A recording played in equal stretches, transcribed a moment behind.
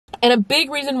And a big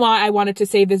reason why I wanted to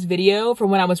save this video for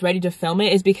when I was ready to film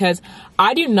it is because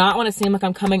I do not want to seem like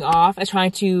I'm coming off as trying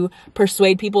to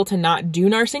persuade people to not do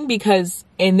nursing, because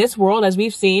in this world, as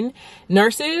we've seen,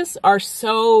 nurses are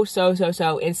so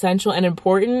essential and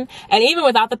important. And even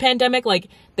without the pandemic, like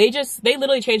they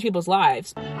literally change people's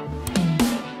lives.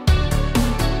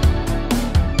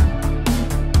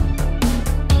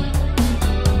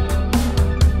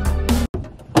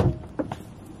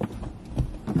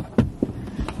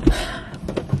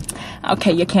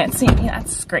 Okay, you can't see me.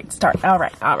 That's a great start. All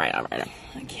right.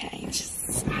 Okay,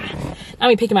 just let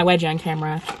me picking my wedgie on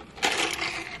camera.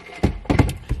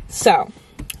 So,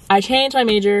 I changed my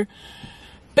major.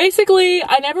 Basically,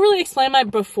 I never really explained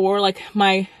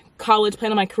my college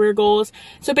plan and my career goals.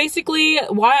 So basically,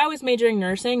 why I was majoring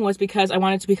nursing was because I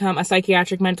wanted to become a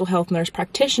psychiatric mental health nurse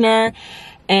practitioner.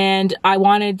 And I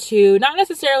wanted to not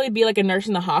necessarily be like a nurse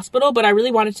in the hospital, but I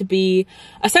really wanted to be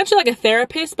essentially like a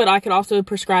therapist, but I could also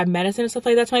prescribe medicine and stuff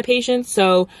like that to my patients.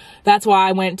 So that's why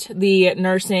I went the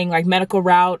nursing, like medical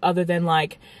route, other than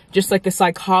like just like the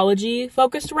psychology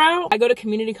focused route. I go to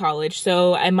community college.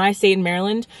 So in my state in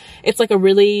Maryland, it's like a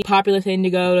really popular thing to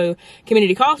go to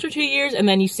community college for 2 years, and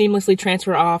then you seamlessly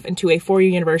transfer off into a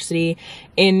 4-year university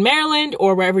in Maryland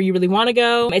or wherever you really want to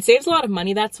go. It saves a lot of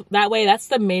money that way. That's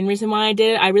the main reason why I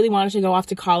did it. I really wanted to go off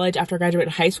to college after I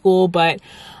graduated high school, but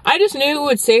I just knew it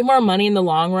would save more money in the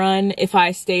long run if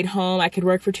I stayed home. I could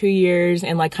work for 2 years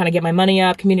and like kind of get my money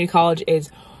up. Community college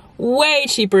is way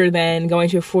cheaper than going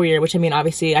to a 4-year, which I mean,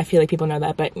 obviously I feel like people know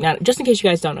that, but not, just in case you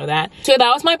guys don't know that. So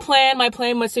that was my plan. My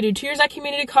plan was to do 2 years at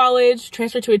community college,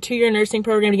 transfer to a 2-year nursing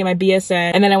program to get my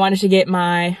BSN, and then I wanted to get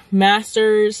my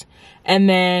master's, and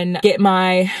then get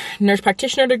my nurse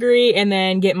practitioner degree, and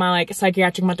then get my like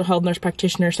psychiatric mental health nurse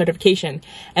practitioner certification.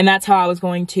 And that's how I was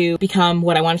going to become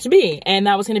what I wanted to be. And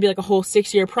that was going to be like a whole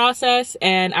 6-year process,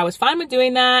 and I was fine with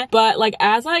doing that. But like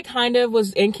as I kind of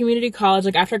was in community college,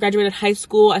 like after I graduated high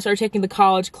school, I started taking the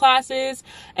college classes,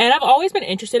 and I've always been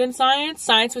interested in science.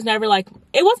 Science was never like,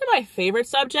 it wasn't my favorite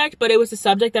subject, but it was the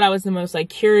subject that I was the most like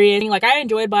curious. Like I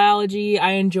enjoyed biology,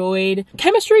 I enjoyed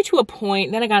chemistry to a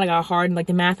point, then it kind of got hard, and like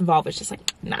the math involved was just like,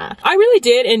 nah. I really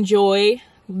did enjoy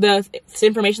the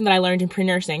information that I learned in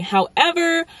pre-nursing.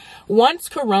 However, once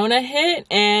Corona hit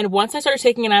and once I started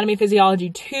taking anatomy and physiology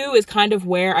 2 is kind of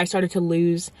where I started to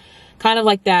lose kind of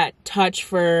like that touch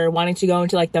for wanting to go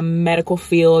into like the medical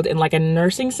field in like a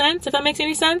nursing sense, if that makes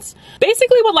any sense.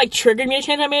 Basically what like triggered me to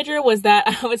change my major was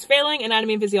that I was failing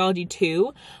anatomy and physiology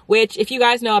 2, which if you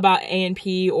guys know about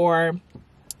A&P or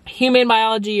human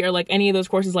biology or like any of those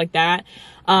courses like that,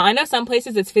 I know some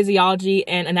places it's physiology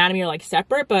and anatomy are like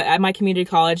separate, but at my community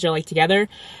college they're like together.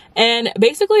 And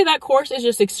basically that course is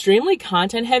just extremely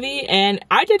content heavy, and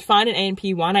I did fine in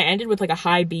A&P 1. I ended with like a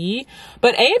high B,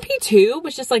 but A&P 2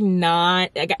 was just like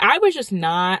not, like I was just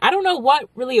not, I don't know what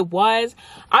really it was.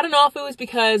 I don't know if it was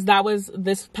because that was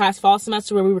this past fall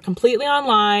semester where we were completely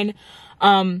online.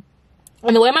 And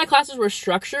the way my classes were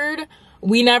structured,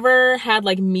 we never had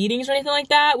like meetings or anything like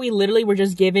that. We literally were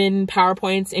just given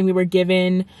PowerPoints and we were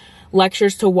given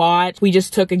lectures to watch. We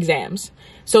just took exams.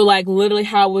 So like literally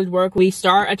how it would work, we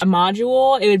start a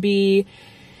module. It would be,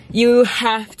 you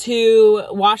have to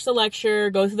watch the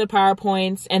lecture, go through the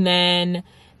PowerPoints, and then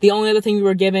the only other thing we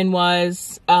were given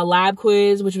was a lab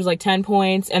quiz, which was like 10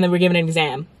 points, and then we're given an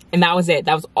exam. And that was it.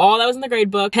 That was all that was in the grade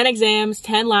book. 10 exams,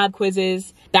 10 lab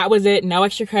quizzes. That was it. No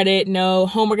extra credit, no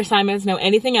homework assignments, no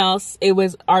anything else. It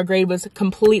was, our grade was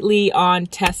completely on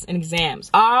tests and exams.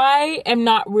 I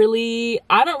don't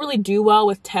really do well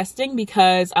with testing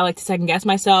because I like to second guess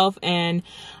myself, and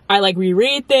I like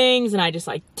reread things, and I just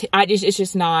like, it's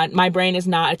just not, my brain is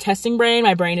not a testing brain.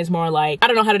 My brain is more like, I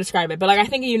don't know how to describe it, but like, I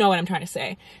think you know what I'm trying to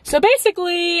say. So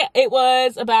basically it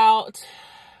was about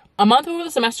a month before the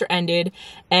semester ended,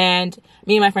 and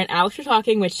me and my friend Alex were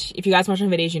talking, which if you guys watch my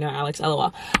videos, you know Alex,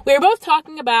 LOL. We were both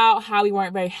talking about how we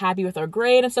weren't very happy with our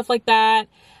grade and stuff like that.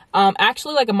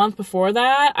 Actually, like a month before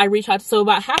that, I reached out, so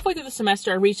about halfway through the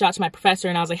semester, I reached out to my professor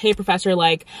and I was like, hey professor,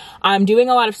 like I'm doing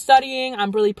a lot of studying,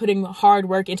 I'm really putting hard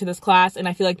work into this class, and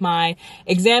I feel like my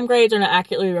exam grades are not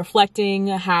accurately reflecting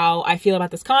how I feel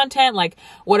about this content. Like,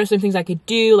 what are some things I could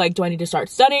do? Like, do I need to start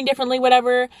studying differently,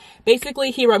 whatever?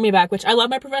 Basically, he wrote me back, which I love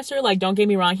my professor, like don't get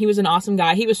me wrong, he was an awesome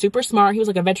guy. He was super smart, he was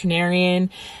like a veterinarian,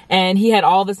 and he had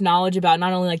all this knowledge about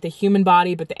not only like the human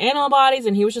body, but the animal bodies,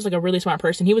 and he was just like a really smart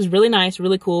person. He was really nice,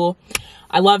 really cool.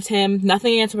 I loved him.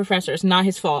 Nothing against the professor. It's not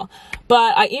his fault.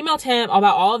 But I emailed him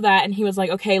about all of that, and he was like,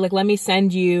 okay, like let me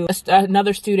send you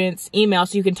another student's email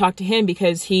so you can talk to him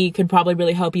because he could probably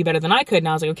really help you better than I could. And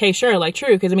I was like, okay, sure, like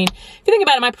true. Because I mean, if you think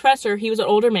about it, my professor, he was an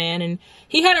older man and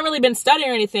he hadn't really been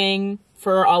studying or anything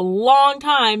for a long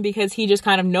time because he just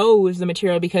kind of knows the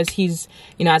material because he's,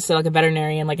 you know, as I said, like a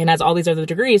veterinarian, like, and has all these other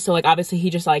degrees. So like, obviously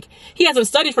he just like, he hasn't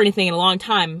studied for anything in a long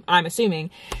time, I'm assuming.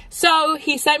 So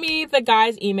he sent me the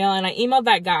guy's email and I emailed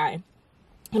that guy.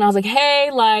 And I was like,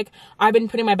 hey, like, I've been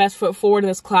putting my best foot forward in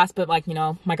this class, but like, you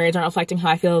know, my grades aren't reflecting how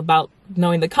I feel about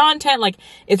knowing the content. Like,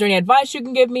 is there any advice you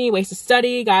can give me? Ways to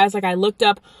study? Guys, like, I looked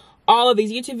up all of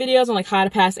these YouTube videos on like how to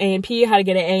pass A&P, how to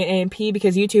get an A in A&P,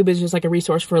 because YouTube is just like a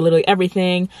resource for literally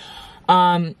everything.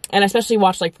 And I especially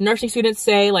watched like nursing students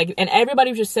say like, and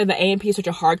everybody just said that A&P is such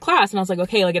a hard class. And I was like,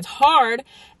 okay, like it's hard.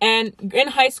 And in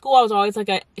high school, I was always like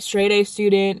a straight A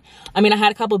student. I mean, I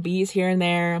had a couple B's here and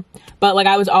there, but like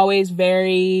I was always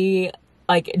very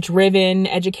like driven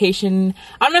education.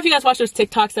 I don't know if you guys watch those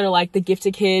TikToks that are like the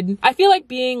gifted kid. I feel like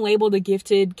being labeled a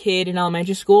gifted kid in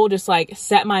elementary school just like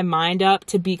set my mind up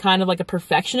to be kind of like a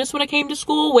perfectionist when it came to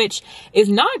school, which is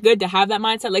not good to have that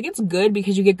mindset. Like it's good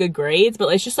because you get good grades, but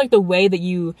it's just like the way that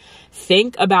you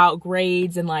think about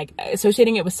grades and like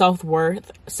associating it with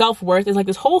self-worth. Self-worth is like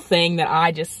this whole thing that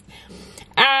I just,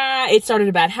 it started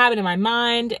a bad habit in my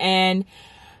mind. And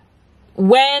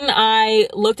when I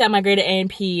looked at my grade at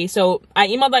A&P, so I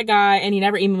emailed that guy and he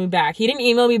never emailed me back. He didn't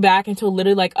email me back until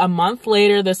literally like a month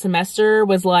later. The semester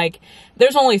was like,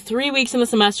 there's only 3 weeks in the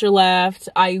semester left.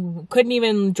 I couldn't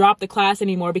even drop the class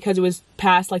anymore because it was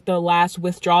past like the last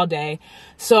withdrawal day.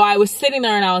 So I was sitting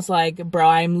there and I was like, bro,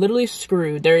 I'm literally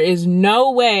screwed. There is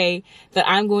no way that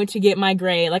I'm going to get my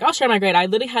grade. Like I'll share my grade. I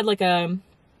literally had like I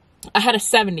had a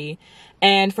 70.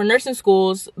 And for nursing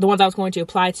schools, the ones I was going to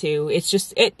apply to, it's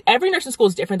just, every nursing school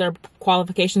is different. There are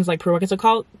qualifications, like prerequisite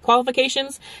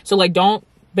qualifications. So like, don't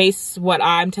base what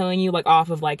I'm telling you like off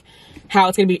of like how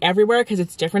it's going to be everywhere because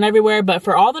it's different everywhere. But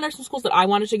for all the nursing schools that I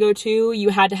wanted to go to, you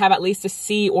had to have at least a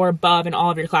C or above in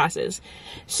all of your classes.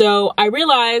 So I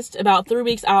realized about 3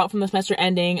 weeks out from the semester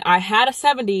ending, I had a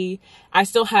 70. I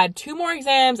still had 2 more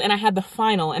exams and I had the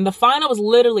final, and the final was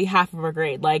literally half of a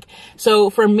grade. Like, so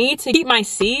for me to keep my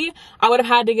C, I would have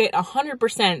had to get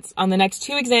 100% on the next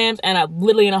 2 exams and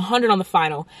literally an 100 on the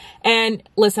final. And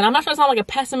listen, I'm not trying to sound like a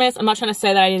pessimist. I'm not trying to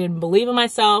say that I didn't believe in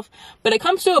myself, but it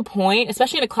comes to a point,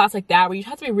 especially in a class like that, where you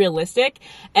have to be realistic.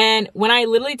 And when I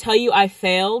literally tell you I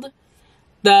failed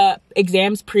the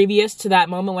exams previous to that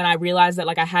moment when I realized that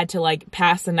like I had to like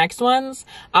pass the next ones,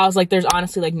 I was like, there's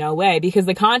honestly like no way, because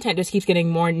the content just keeps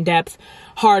getting more in depth,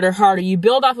 harder. You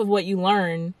build off of what you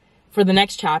learn for the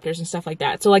next chapters and stuff like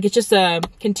that. So like, it's just a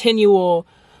continual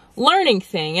learning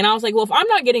thing. And I was like, well, if I'm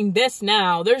not getting this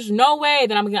now, there's no way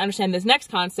that I'm going to understand this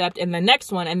next concept and the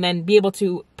next one and then be able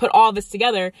to put all this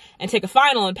together and take a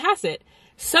final and pass it.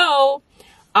 So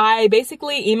I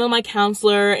basically emailed my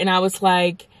counselor and I was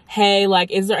like, hey, like,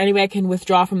 is there any way I can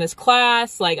withdraw from this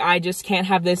class? Like, I just can't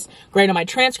have this grade on my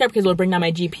transcript because it'll bring down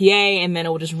my GPA and then it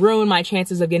will just ruin my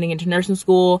chances of getting into nursing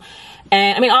school.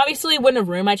 And I mean, obviously it wouldn't have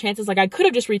ruined my chances. Like, I could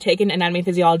have just retaken anatomy and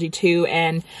physiology too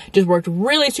and just worked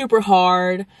really super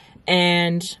hard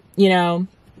and, you know,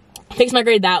 fix my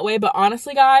grade that way. But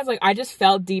honestly, guys, like, I just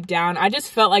felt deep down, I just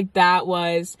felt like that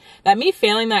me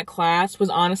failing that class was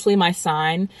honestly my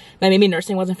sign that maybe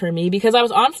nursing wasn't for me, because I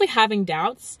was honestly having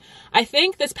doubts. I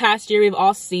think this past year we've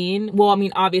all seen, well, I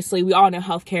mean, obviously we all know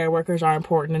healthcare workers are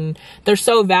important and they're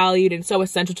so valued and so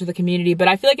essential to the community. But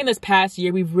I feel like in this past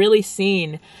year, we've really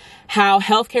seen how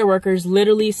healthcare workers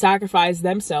literally sacrifice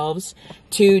themselves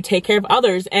to take care of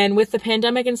others. And with the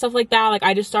pandemic and stuff like that, like,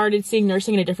 I just started seeing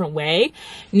nursing in a different way.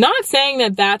 Not saying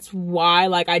that that's why,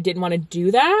 like, I didn't want to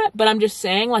do that, but I'm just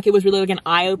saying, like, it was really, like, an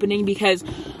eye-opening, because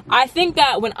I think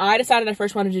that when I decided I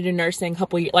first wanted to do nursing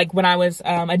like, when I was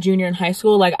a junior in high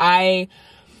school, like,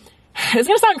 it's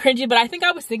gonna sound cringy, but I think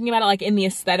I was thinking about it like in the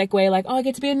aesthetic way, like, oh, I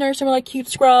get to be a nurse and wear like cute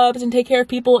scrubs and take care of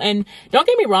people. And don't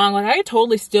get me wrong, like, I could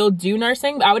totally still do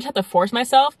nursing, but I would have to force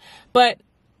myself. But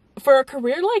for a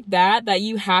career like that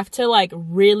you have to like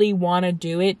really want to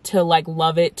do it, to like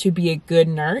love it, to be a good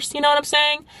nurse, you know what I'm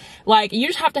saying? Like, you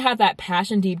just have to have that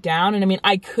passion deep down. And I mean,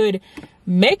 I could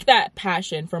make that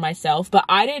passion for myself, but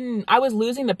I was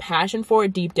losing the passion for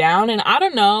it deep down. And I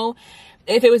don't know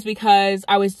if it was because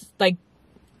I was like,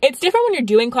 it's different when you're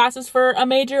doing classes for a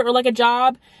major or like a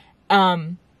job,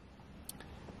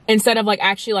 instead of like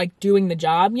actually like doing the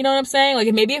job, you know what I'm saying?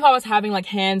 Like, maybe if I was having like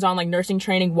hands-on like nursing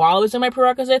training while I was in my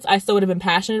prerequisites, I still would have been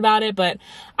passionate about it. But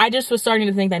I just was starting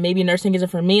to think that maybe nursing isn't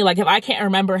for me. Like, if I can't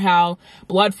remember how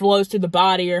blood flows through the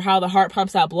body or how the heart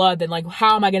pumps out blood, then like,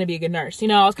 how am I going to be a good nurse? You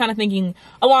know, I was kind of thinking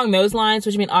along those lines,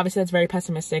 which, I mean, obviously that's very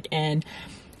pessimistic. And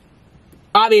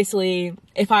obviously,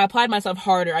 if I applied myself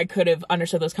harder, I could have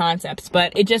understood those concepts.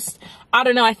 But it just, I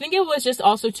don't know. I think it was just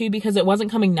also too because it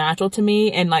wasn't coming natural to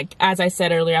me. And like, as I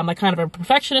said earlier, I'm like kind of a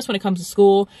perfectionist when it comes to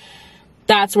school.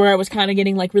 that's where it was kind of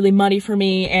getting like really muddy for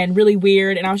me and really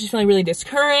weird, and I was just feeling really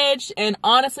discouraged. And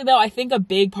honestly though, I think a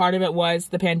big part of it was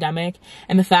the pandemic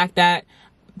and the fact that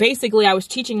basically I was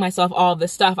teaching myself all of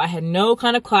this stuff. I had no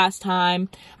kind of class time.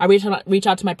 I reached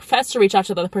out to my professor, reached out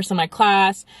to the other person in my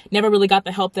class, never really got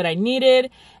the help that I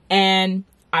needed. And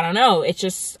I don't know,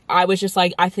 I was just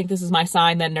like, I think this is my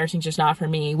sign that nursing's just not for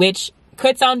me, which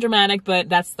could sound dramatic, but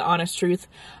that's the honest truth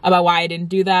about why I didn't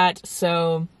do that.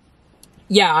 So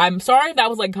yeah, I'm sorry if that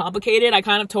was like complicated. I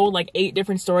kind of told like 8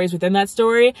 different stories within that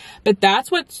story, but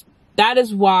that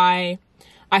is why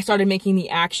I started making the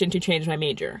action to change my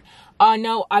major.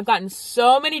 No, I've gotten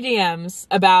so many DMs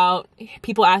about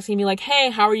people asking me like,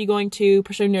 hey, how are you going to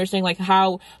pursue nursing? Like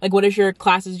what is your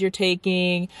classes you're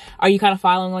taking? Are you kind of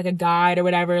following like a guide or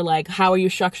whatever? Like, how are you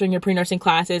structuring your pre-nursing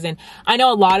classes? And I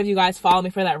know a lot of you guys follow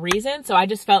me for that reason. So I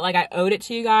just felt like I owed it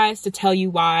to you guys to tell you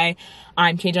why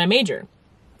I'm changing my major.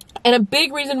 And a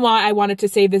big reason why I wanted to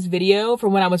save this video for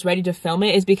when I was ready to film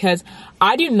it is because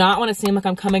I do not want to seem like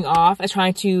I'm coming off as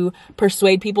trying to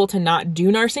persuade people to not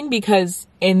do nursing, because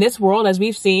in this world, as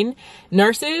we've seen,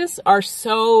 nurses are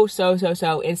so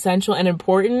essential and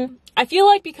important. I feel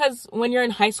like because when you're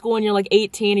in high school and you're like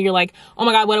 18 and you're like, oh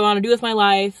my God, what do I want to do with my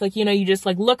life? Like, you know, you just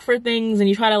like look for things and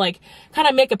you try to like kind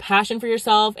of make a passion for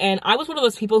yourself. And I was one of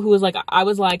those people who was like,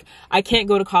 I can't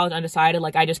go to college undecided.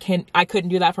 Like I couldn't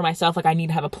do that for myself. Like I need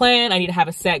to have a plan. I need to have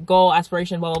a set goal,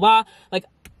 aspiration, blah, blah, blah. Like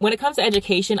when it comes to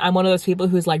education, I'm one of those people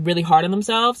who's like really hard on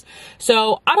themselves.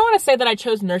 So I don't want to say that I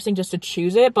chose nursing just to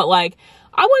choose it, but like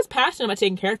I was passionate about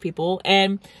taking care of people.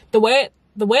 And the way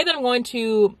that I'm going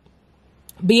to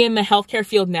be in the healthcare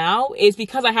field now is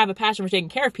because I have a passion for taking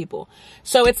care of people.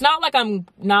 So it's not like I'm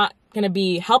not going to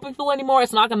be helping people anymore.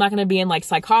 It's not like I'm not going to be in like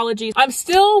psychology. I'm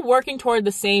still working toward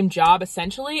the same job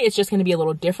essentially. It's just going to be a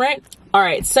little different. All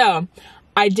right. So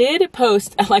I did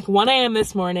post at like 1 a.m.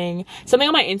 this morning, something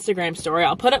on my Instagram story.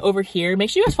 I'll put it over here. Make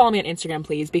sure you guys follow me on Instagram,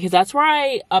 please, because that's where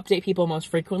I update people most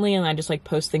frequently, and I just like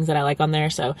post things that I like on there.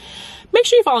 So make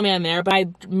sure you follow me on there. But I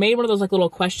made one of those like little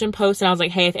question posts, and I was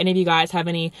like, hey, if any of you guys have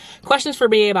any questions for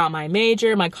me about my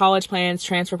major, my college plans,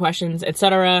 transfer questions,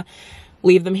 etc.,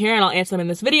 leave them here and I'll answer them in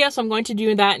this video. So I'm going to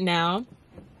do that now.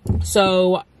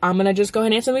 So I'm going to just go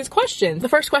ahead and answer these questions. The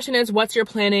first question is, what's your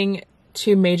planning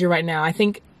to major right now? I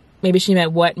think maybe she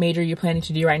meant what major you're planning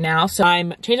to do right now. So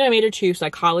I'm changing my major to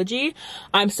psychology.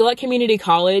 I'm still at community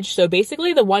college. So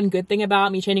basically the one good thing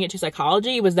about me changing it to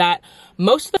psychology was that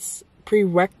most of the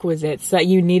prerequisites that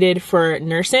you needed for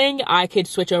nursing, I could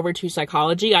switch over to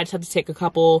psychology. I just have to take a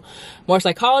couple more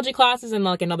psychology classes and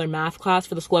like another math class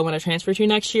for the school I want to transfer to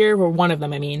next year, or one of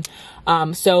them, I mean.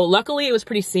 So luckily it was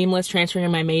pretty seamless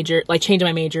transferring my major, like changing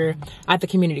my major at the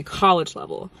community college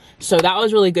level. So that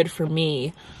was really good for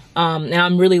me. And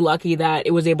I'm really lucky that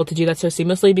it was able to do that so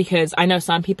seamlessly, because I know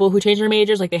some people who change their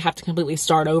majors, like they have to completely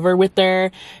start over with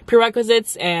their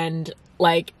prerequisites, and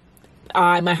like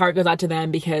my heart goes out to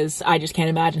them because I just can't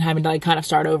imagine having to like kind of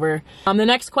start over. The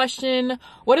next question,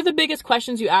 what are the biggest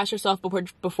questions you ask yourself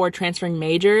before transferring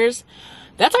majors?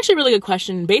 That's actually a really good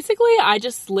question. Basically, I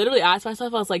just literally asked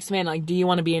myself, I was like, Savannah, like, do you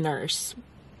want to be a nurse?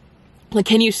 Like,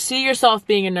 can you see yourself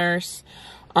being a nurse?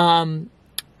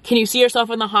 Can you see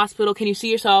yourself in the hospital? Can you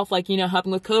see yourself, like, you know,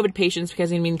 helping with COVID patients?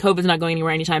 Because, I mean, COVID's not going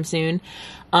anywhere anytime soon.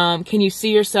 Can you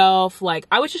see yourself, like,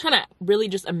 I was just trying to really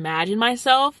just imagine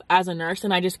myself as a nurse,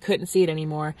 and I just couldn't see it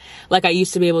anymore like I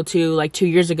used to be able to, like, 2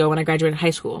 years ago when I graduated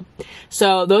high school.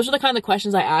 So those are the kind of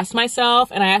questions I asked myself,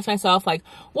 and I asked myself, like,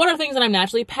 what are things that I'm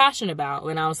naturally passionate about?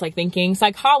 And I was, like, thinking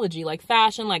psychology, like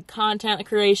fashion, like content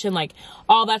creation, like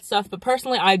all that stuff. But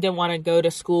personally, I didn't want to go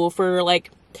to school for, like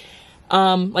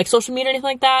social media or anything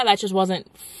like that. That just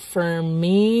wasn't for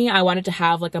me. I wanted to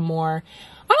have like a more,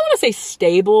 I don't want to say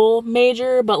stable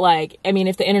major, but like, I mean,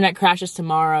 if the internet crashes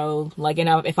tomorrow, like, you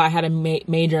know, if I had a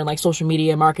major in like social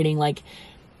media marketing, like,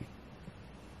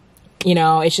 you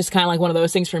know, it's just kind of like one of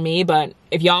those things for me. But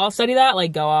if y'all study that,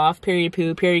 like, go off, period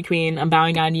poo, period queen. I'm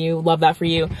bowing on you. Love that for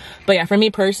you. But yeah, for me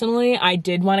personally, I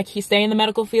did want to stay in the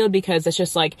medical field, because it's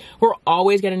just like, we're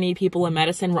always going to need people in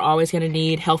medicine. We're always going to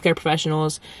need healthcare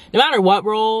professionals, no matter what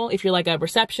role. If you're like a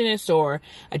receptionist or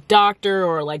a doctor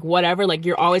or like whatever, like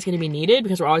you're always going to be needed,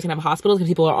 because we're always going to have hospitals, because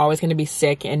people are always going to be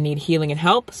sick and need healing and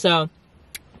help. So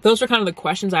those were kind of the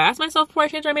questions I asked myself before I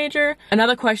changed my major.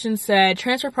 Another question said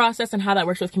transfer process and how that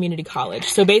works with community college.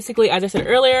 So basically, as I said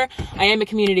earlier, I am a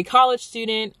community college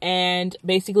student, and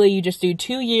basically you just do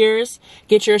 2 years,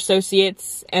 get your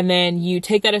associates, and then you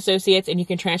take that associates and you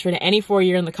can transfer to any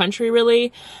 4-year in the country,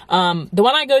 really. The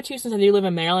one I go to, since I do live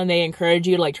in Maryland, they encourage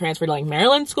you to like transfer to like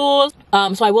Maryland schools.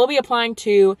 So I will be applying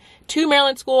to 2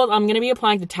 Maryland schools. I'm going to be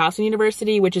applying to Towson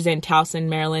University, which is in Towson,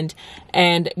 Maryland,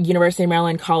 and University of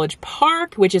Maryland College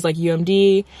Park, which is like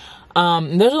UMD. Those are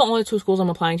the only 2 schools I'm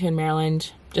applying to in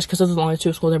Maryland, just because those are the only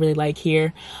 2 schools I really like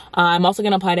here. I'm also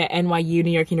going to apply to NYU,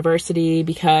 New York University,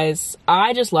 because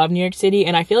I just love New York City,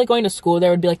 and I feel like going to school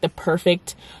there would be like the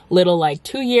perfect little like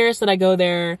 2 years that I go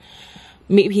there,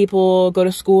 meet people, go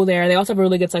to school there. They also have a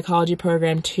really good psychology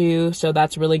program too, so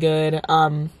that's really good.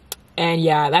 And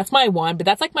yeah, that's my one, but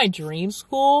that's like my dream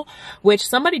school, which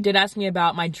somebody did ask me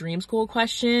about my dream school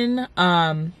question.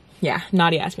 Yeah,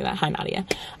 Nadia asked me that. Hi, Nadia.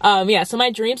 Yeah, so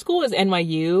my dream school is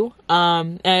NYU.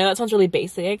 And I know that sounds really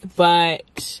basic,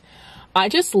 but I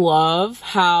just love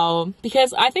how,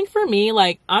 because I think for me,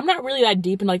 like, I'm not really that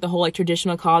deep in like the whole like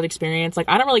traditional college experience. Like,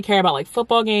 I don't really care about like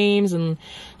football games and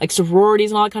like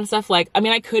sororities and all that kind of stuff. Like, I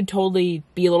mean, I could totally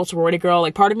be a little sorority girl.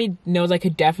 Like, part of me knows I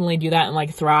could definitely do that and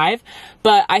like thrive.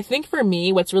 But I think for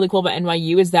me, what's really cool about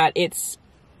NYU is that it's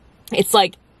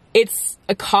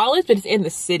a college, but it's in the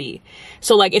city.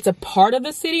 So like, it's a part of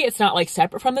the city. It's not like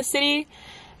separate from the city.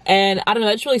 And I don't know,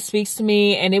 that just really speaks to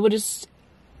me. And I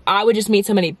would just meet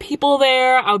so many people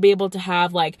there. I would be able to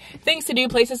have like things to do,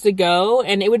 places to go,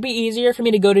 and it would be easier for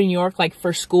me to go to New York like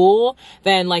for school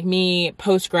than like me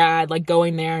post-grad, like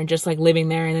going there and just like living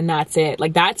there and then that's it.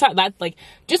 Like that's like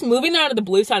just moving there out of the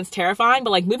blue sounds terrifying,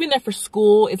 but like moving there for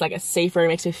school is like a safer, it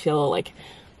makes me feel like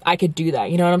I could do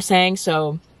that, you know what I'm saying?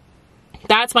 So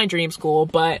that's my dream school,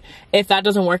 but if that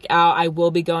doesn't work out, I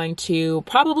will be going to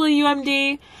probably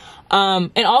UMD.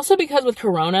 And also because with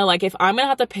Corona, like if I'm gonna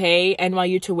have to pay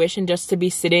NYU tuition just to be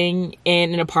sitting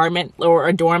in an apartment or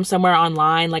a dorm somewhere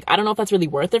online, like I don't know if that's really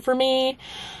worth it for me.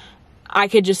 I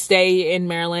could just stay in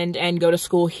Maryland and go to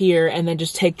school here and then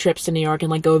just take trips to New York and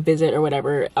like go visit or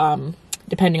whatever,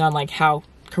 depending on like how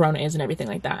Corona is and everything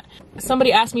like that.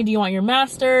 Somebody asked me, do you want your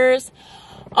master's?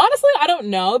 Honestly, I don't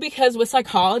know, because with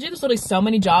psychology, there's literally so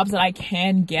many jobs that I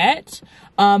can get.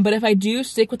 But if I do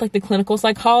stick with like the clinical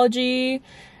psychology,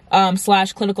 /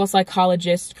 clinical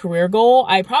psychologist career goal,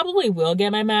 I probably will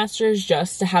get my master's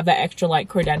just to have that extra like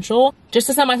credential. Just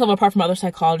to set myself apart from other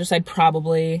psychologists, I'd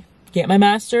probably get my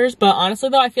master's. But honestly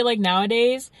though, I feel like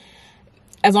nowadays,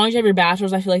 as long as you have your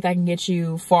bachelor's, I feel like that can get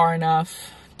you far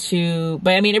enough to,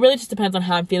 but I mean, it really just depends on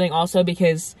how I'm feeling also,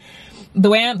 because the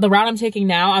route I'm taking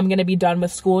now, I'm going to be done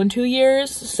with school in 2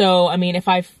 years. So, I mean,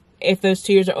 if those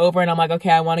 2 years are over and I'm like, okay,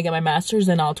 I want to get my master's,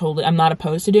 then I'm not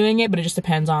opposed to doing it, but it just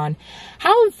depends on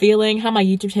how I'm feeling, how my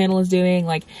YouTube channel is doing.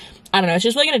 Like, I don't know. It's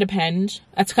just really going to depend.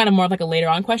 That's kind of more of like a later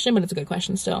on question, but it's a good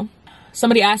question still.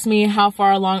 Somebody asked me, how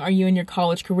far along are you in your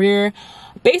college career?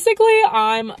 Basically,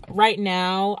 right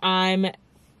now, I'm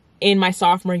in my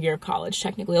sophomore year of college,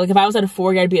 technically. Like, if I was at a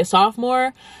 4-year, I'd be a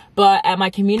sophomore. But at my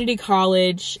community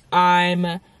college,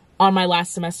 I'm on my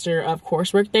last semester of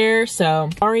coursework there. So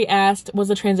Ari asked, was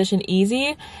the transition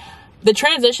easy? The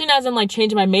transition, as in like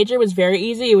changing my major, was very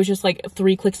easy. It was just like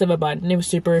 3 clicks of a button. It was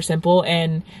super simple,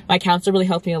 and my counselor really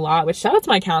helped me a lot, which shout out to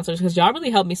my counselors, because y'all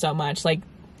really helped me so much. Like,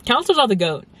 counselors are the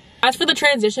GOAT. As for the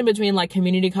transition between like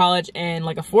community college and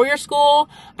like a 4-year school,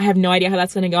 I have no idea how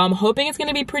that's gonna go. I'm hoping it's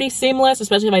gonna be pretty seamless,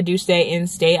 especially if I do stay in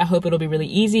state. I hope it'll be really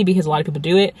easy, because a lot of people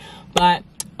do it, but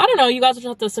I don't know. You guys will just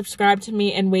have to subscribe to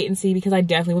me and wait and see, because I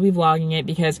definitely will be vlogging it,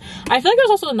 because I feel like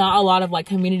there's also not a lot of like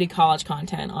community college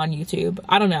content on YouTube.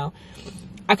 I don't know.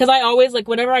 Because I always, like,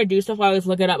 whenever I do stuff, I always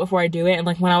look it up before I do it. And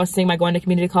like when I was thinking about going to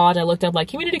community college, I looked up like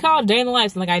community college day in the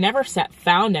life, and like I never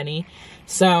found any.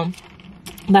 So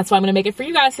that's why I'm gonna make it for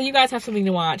you guys, so you guys have something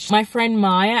to watch. My friend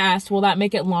Maya asked, will that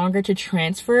make it longer to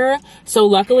transfer? So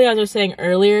luckily, as I was saying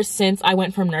earlier, since I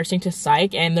went from nursing to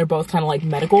psych, and they're both kind of like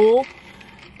medical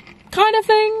kind of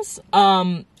things,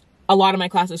 a lot of my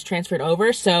classes transferred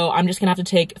over, so I'm just gonna have to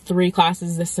take 3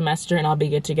 classes this semester and I'll be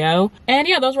good to go. And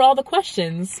yeah, those were all the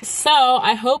questions. So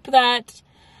I hope that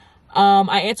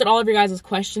I answered all of your guys'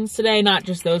 questions today, not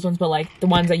just those ones, but like the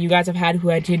ones that you guys have had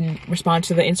who I didn't respond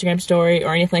to the Instagram story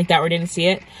or anything like that, or didn't see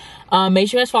it. Make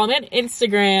sure you guys follow me on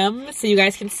Instagram so you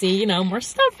guys can see, you know, more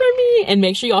stuff from me, and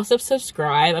make sure you also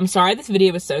subscribe. I'm sorry this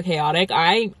video was so chaotic.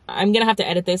 I'm gonna have to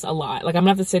edit this a lot. Like, I'm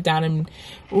gonna have to sit down and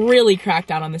really crack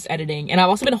down on this editing. And I've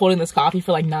also been holding this coffee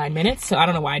for like 9 minutes, so I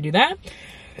don't know why I do that.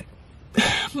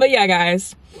 But yeah,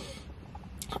 guys,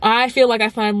 I feel like I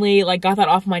finally like got that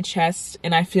off my chest,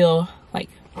 and I feel like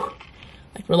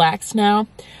like relaxed now.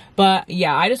 But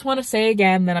yeah, I just want to say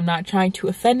again that I'm not trying to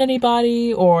offend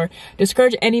anybody or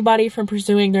discourage anybody from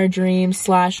pursuing their dreams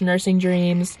 / nursing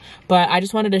dreams. But I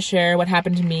just wanted to share what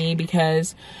happened to me,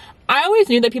 because I always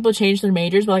knew that people changed their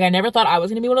majors, but like I never thought I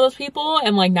was gonna be one of those people.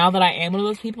 And like now that I am one of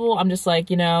those people, I'm just like,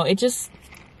 you know, it's just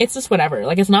whatever.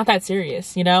 Like, it's not that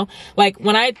serious, you know? Like,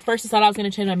 when I first decided I was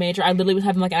gonna change my major, I literally was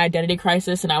having like an identity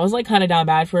crisis, and I was like kind of down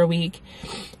bad for a week.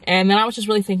 And then I was just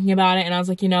really thinking about it, and I was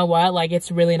like, you know what? Like,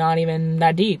 it's really not even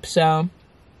that deep. So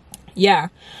yeah.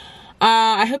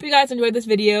 I hope you guys enjoyed this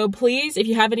video. Please, if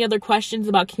you have any other questions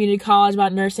about community college,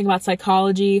 about nursing, about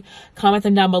psychology, comment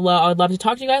them down below. I would love to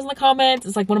talk to you guys in the comments.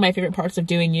 It's like one of my favorite parts of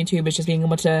doing YouTube, is just being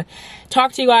able to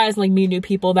talk to you guys and like meet new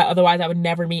people that otherwise I would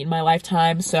never meet in my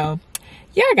lifetime. So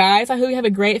yeah, guys, I hope you have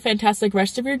a great, fantastic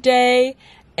rest of your day.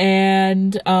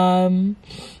 And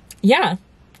yeah,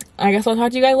 I guess I'll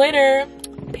talk to you guys later.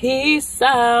 Peace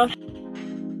out.